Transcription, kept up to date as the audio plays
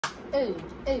Go,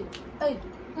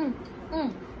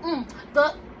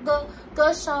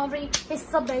 sorry. It's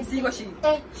so basic. See what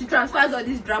she transfers all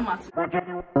this drama.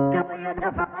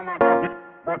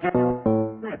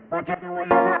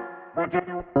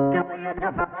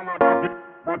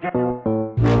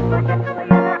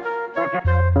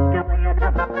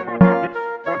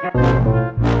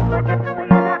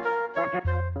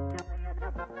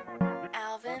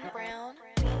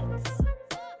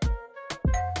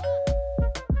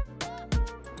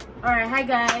 Alright, hi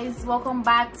guys, welcome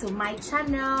back to my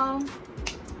channel.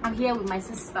 I'm here with my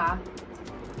sister.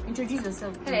 Introduce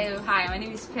yourself, please. Hello, hi, my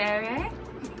name is Perry.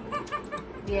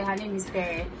 Yeah, her name is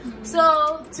Perry.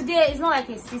 So today it's not like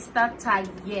a sister tag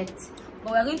yet,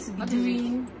 but we're going to be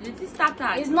doing the sister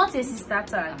tag. It's not a sister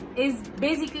tag. It's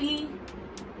basically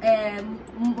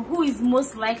who is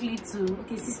most likely to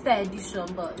sister edition,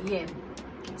 but yeah.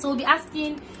 So we'll be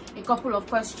asking a couple of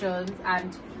questions,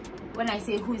 and when I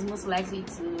say who is most likely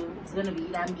to, it's gonna be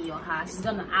either me or her. She's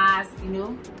gonna ask, you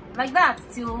know, like that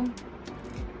till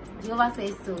Jehovah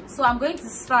says so. So I'm going to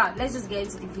start. Let's just get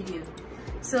into the video.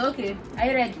 So okay, are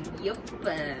you ready? Yep.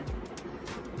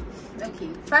 Okay,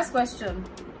 first question.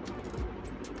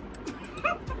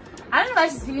 I don't know why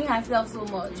she's feeling herself so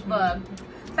much, but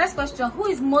first question: who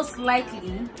is most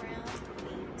likely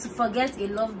to forget a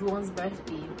loved one's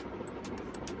birthday?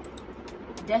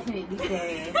 Definitely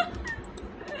Terry.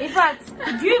 In fact,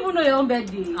 do you even know your own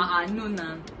birthday? No,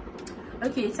 nah.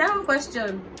 Okay, second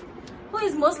question. Who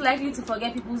is most likely to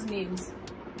forget people's names?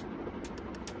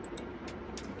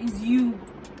 It's you,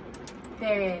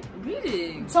 Terry.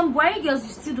 Really? Some white girls, you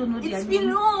still don't know their names. It's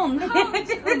been long. Say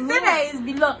that it's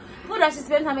been long. Who that she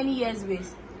spent how many years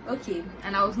with? Okay.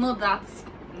 And I was not that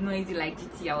noisy like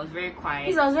GT. I was very quiet.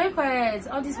 Please, I was very quiet.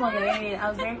 All this one, I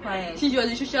was very quiet. She was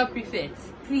the social prefect.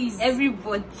 Please.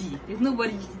 Everybody. There's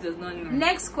nobody GT does not know.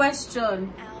 Next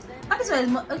question. This one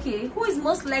is okay. Who is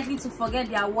most likely to forget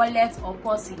their wallet or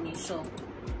purse in a shop?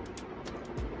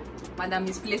 Madam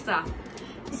Misplacer.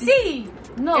 See?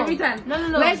 No. Every time. No.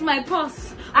 Where's my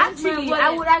purse? Actually,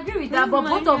 I would agree with that, but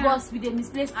both of us with the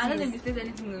misplaced I don't things. misplace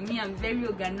anything with me. I'm very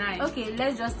organized. Okay,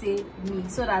 let's just say me,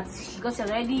 so that because she's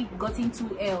already gotten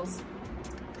 2 L's.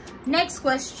 Next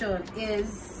question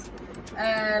is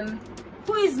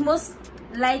who is most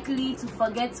likely to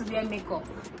forget to wear makeup?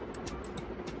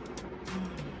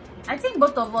 I think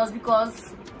both of us,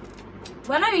 because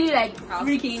we're not really like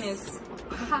freakiness.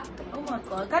 Oh my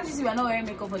god, can't you see we're not wearing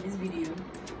makeup for this video?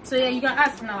 So yeah, you can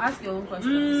ask now. Ask your own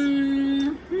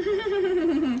questions.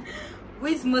 Who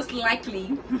is most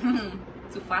likely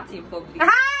to fart in public? We all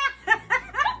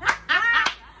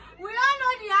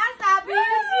know the answer, but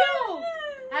it's you.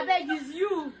 I beg, it's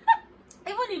you.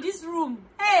 Even in this room.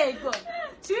 Hey God.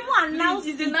 She even announced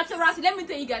It's a natural. Let me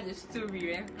tell you guys a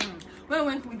story. When we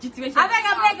went for GT, I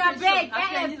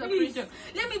beg. Please.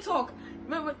 Let me talk.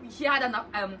 When she had an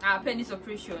appendix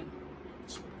operation,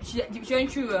 she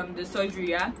went through the surgery,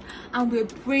 yeah, and we're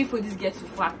praying for this girl to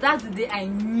fart. That's the day I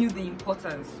knew the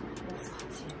importance of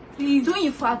farting. Please, when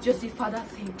you fart, just say, Father,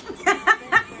 thank you.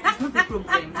 It's not a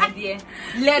problem, my dear.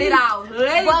 Let it out.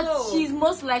 Let it go. But she's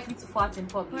most likely to fart in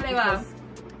public. Whatever.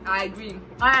 I agree.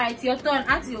 Alright, your turn.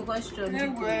 Ask your question.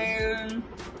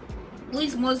 Who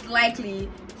is most likely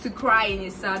to cry in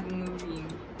a sad movie?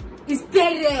 It's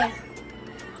Tere.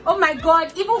 Oh my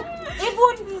God! Even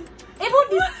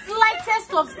the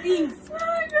slightest of things.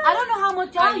 I don't know how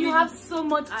much you have so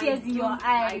much tears in your eyes.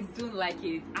 I don't like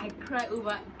it. I cry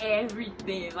over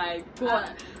everything. Like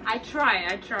God, I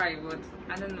try, but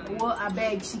I don't know. Well, I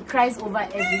beg. She cries over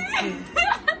everything.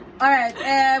 All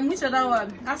right. Which other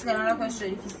one? Ask another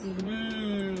question if you see.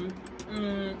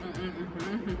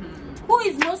 Who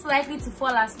is most likely to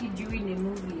fall asleep during a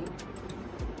movie?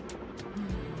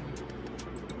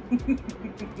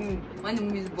 When the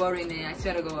movie is boring, I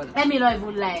swear to God. Let me not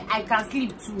even lie. I can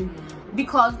sleep too.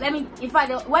 Because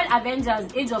when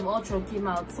Avengers Age of Ultron came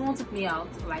out, someone took me out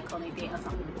like on a day or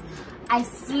something. I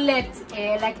slept.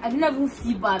 Like I didn't even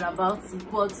feel bad about it.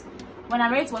 But when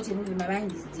I'm ready to watch a movie, my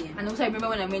mind is there. And also I remember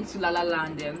when I went to La La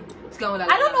Land. I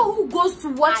don't know who goes to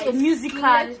watch a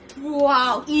musical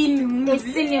in a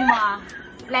cinema.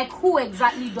 Like who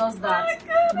exactly does that?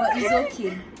 Oh, but it's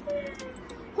okay.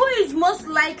 Who is most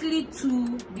likely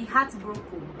to be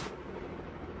heartbroken?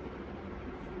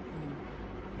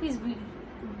 Please,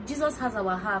 Jesus has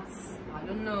our hearts. I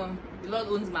don't know. The Lord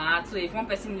owns my heart, so if one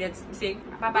person lets me say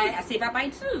bye bye, I say bye bye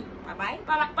too. Bye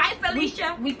bye,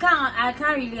 Felicia. I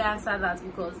can't really answer that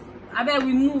because I bet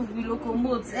we move, we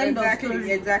locomote. End of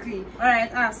story. Exactly. All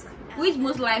right, ask. Who is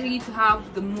most likely to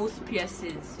have the most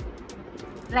piercings?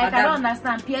 Like, I don't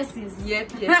understand. Piercings. Yeah,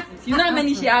 piercings. You know how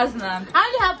many she has now? I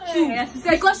only have 2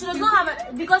 because she does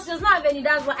not have any.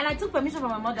 That's why. And I took permission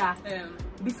from my mother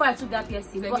before I took that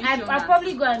piercing. But I'll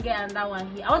probably go and get another one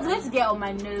here. I was going to get on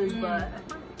my nose, but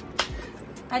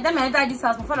by the time I enter this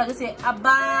house, my father just say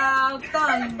about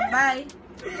done. Bye.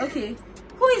 Okay.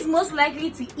 Who is most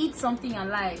likely to eat something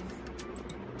alive?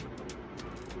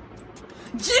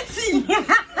 GT.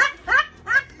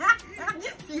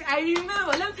 I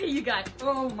remember. Let me tell you guys.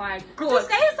 Oh my god!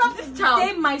 Can you stop this child?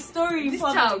 Say my story. This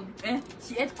child,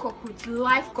 she ate cockroach,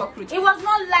 live cockroach. It was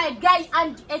not live, guys.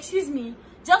 And excuse me,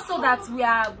 just so that we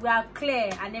are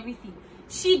clear and everything.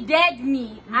 She dared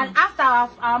me, and after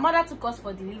our mother took us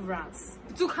for deliverance.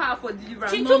 Took her for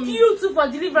deliverance. She took you too for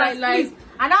deliverance, please.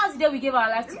 And that was the day we gave our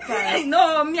life to Christ.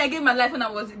 No, me, I gave my life when I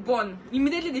was born.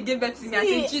 Immediately they gave birth to me. I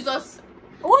said, Jesus.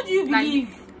 What do you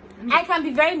believe? I can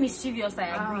be very mischievous, I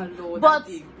agree. Lord, but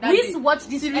we used to watch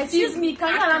this. Excuse me, can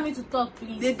you allow me to talk,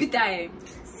 please? They beat her.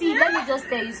 See, let me just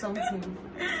tell you something.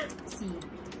 See,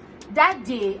 that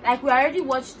day, like, we already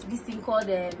watched this thing called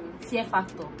Fear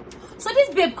Factor. So this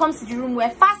babe comes to the room, we're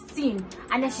fasting,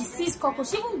 and then she sees cockroach.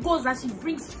 She even goes and she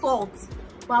brings salt.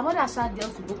 But our mother shot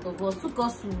dealt to both of us, took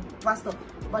us to pastor.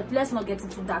 But let's not get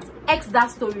into that. X that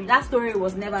story. That story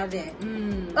was never there.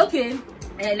 Okay.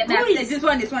 Let me ask this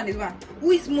one.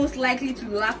 Who is most likely to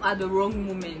laugh at the wrong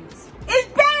moment? It's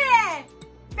Bere!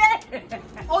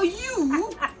 Or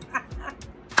you?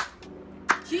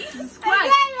 Jesus Christ!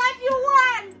 Again, like you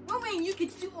won! When we're in UK,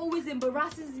 she always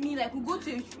embarrasses me. Like, we go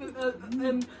to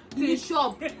a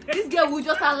shop. This girl will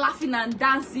just start laughing and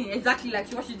dancing. Exactly like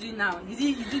what she's doing now. Is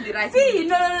it the right thing?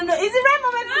 No. It's the right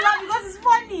moment to laugh because it's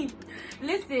funny.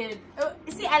 Listen,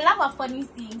 see, I laugh at funny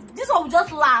things. This one will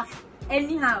just laugh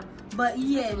anyhow. But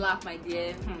yeah, laugh, my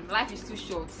dear. Life is too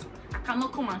short. I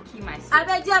cannot come and kill myself. I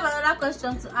bet you have another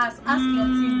question to ask. Ask your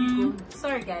team. We go.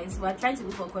 Sorry, guys, we're trying to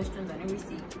look for questions and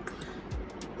everything.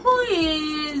 Who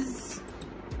is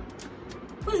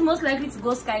most likely to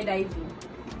go skydiving?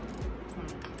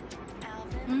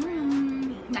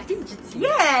 I think GT.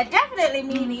 Yeah, definitely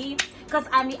me. Because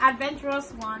I'm the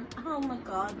adventurous one. Oh my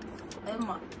god,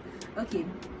 Emma. Okay,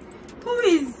 who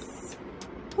is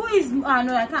no,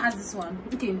 I can't ask this one.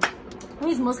 Okay, who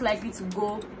is most likely to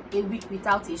go a week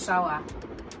without a shower?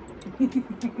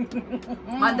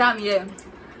 Madam, yeah.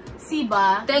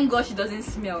 Siba, thank God she doesn't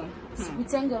smell. We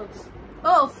thank God.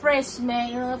 Oh, fresh,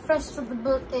 man, fresh to the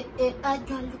book. I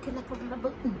got looking like a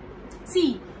book.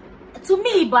 See, to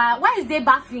me, but why is they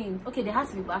bathing? Okay, they have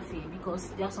to be bathing because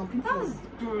there are some people. That's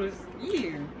gross.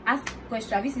 Yeah. Ask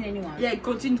question. Have you seen anyone? Yeah,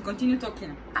 continue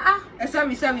talking.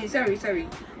 Sorry.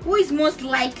 Who is most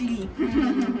likely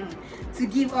to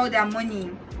give all their money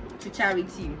to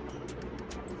charity?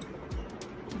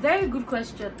 Very good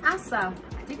question. Answer.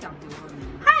 I think I'm the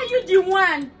one. How are you the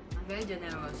one? I'm very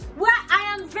generous. Well,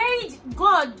 I am very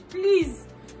God, please.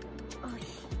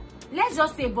 Let's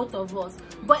just say both of us.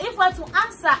 But if we're to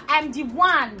answer, I'm the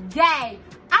one guy.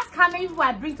 Ask how many people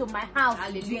I bring to my house.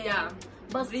 Hallelujah. Yeah.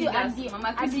 But still, I'm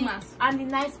the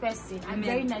nice person. Amen. I'm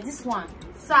very nice. This one.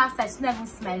 So I should never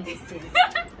smile this thing.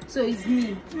 So it's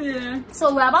me. Yeah.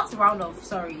 So we're about to round off.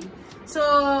 Sorry. So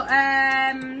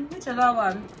which other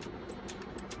one?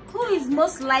 Who is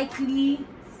most likely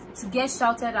to get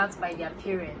shouted at by their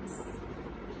parents?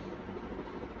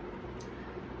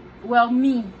 Well,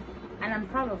 me. And I'm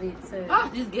proud of it. So.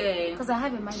 This girl. Because I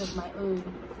have a mind of my own.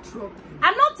 Trouble.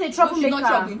 I'm not a troublemaker. No, she's not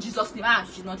trouble in Jesus' name.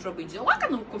 She's not trouble in Jesus. What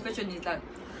kind of confession is that?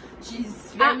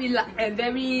 She's very,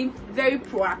 very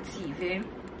proactive.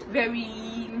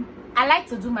 Very. I like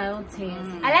to do my own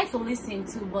things. I like to listen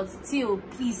too, but still,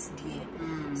 please,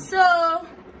 dear. So,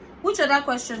 which other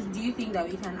questions do you think that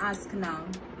we can ask now?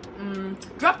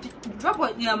 Drop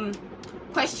what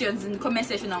questions in the comment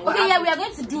section. And okay, yeah, we are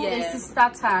going to do a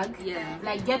sister tag. Yeah,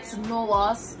 like get to know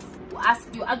us. We'll ask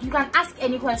you. You can ask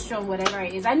any question, whatever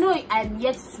it is. I know I'm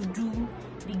yet to do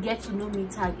the get to know me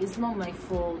tag. It's not my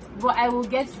fault, but I'll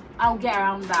get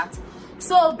around that.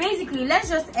 So basically, let's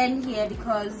just end here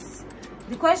because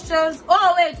the questions.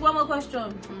 Oh wait, one more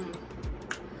question.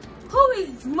 Who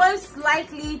is most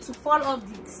likely to fall off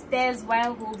the stairs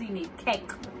while holding a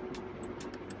cake?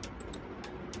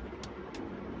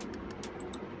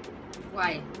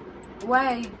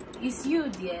 Why? It's you,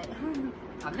 dear.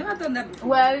 I've never done that before.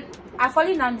 Well, I've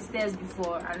fallen down the stairs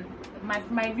before, and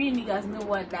my real niggas know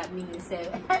what that means. So.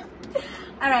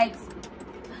 Alright.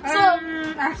 So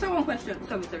I have so one question.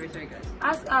 Sorry, guys.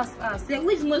 Ask. So, who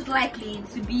is most likely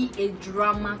to be a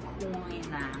drama queen?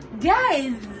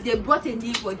 Guys, they brought a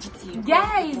name for GT.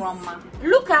 Guys,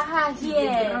 look at her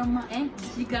here. Drama,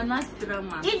 She cannot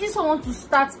drama. If this one want to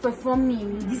start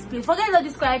performing in this place, forget all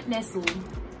this quietness.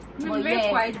 But very yeah,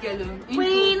 quiet girl.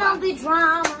 queen of the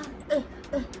drama.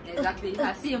 Exactly.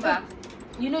 I see him back.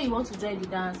 You know you want to join the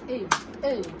dance. Hey,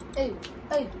 hey, hey,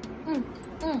 hey.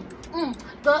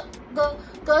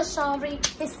 Go, sorry.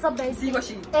 It's so basic. See what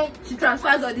she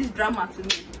transfers all this drama to me.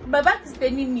 My back is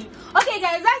paining me. Okay,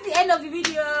 guys, that's the end of the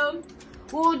video.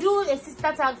 We'll do a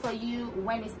sister tag for you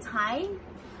when it's time.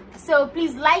 So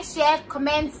please like, share,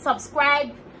 comment,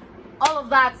 subscribe, all of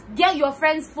that. Get your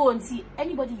friend's phone. See,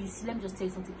 anybody you see, let me just tell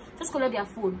you something. Just collect their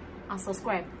phone and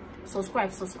subscribe.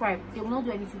 They will not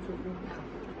do anything to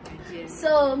you.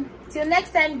 So till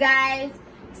next time, guys.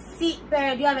 See, do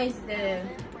you have anything?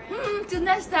 Till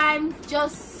next time,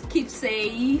 just keep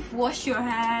safe. Wash your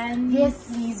hands. Yes,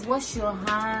 please wash your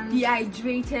hands. Be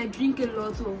hydrated. Drink a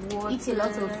lot of water. Eat a lot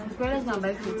of food. Parents can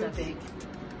buy fruit, I beg.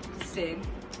 Same.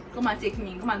 Come and take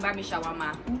me. Come and buy me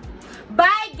shawarma.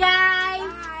 Bye, guys.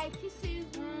 Bye. Kisses.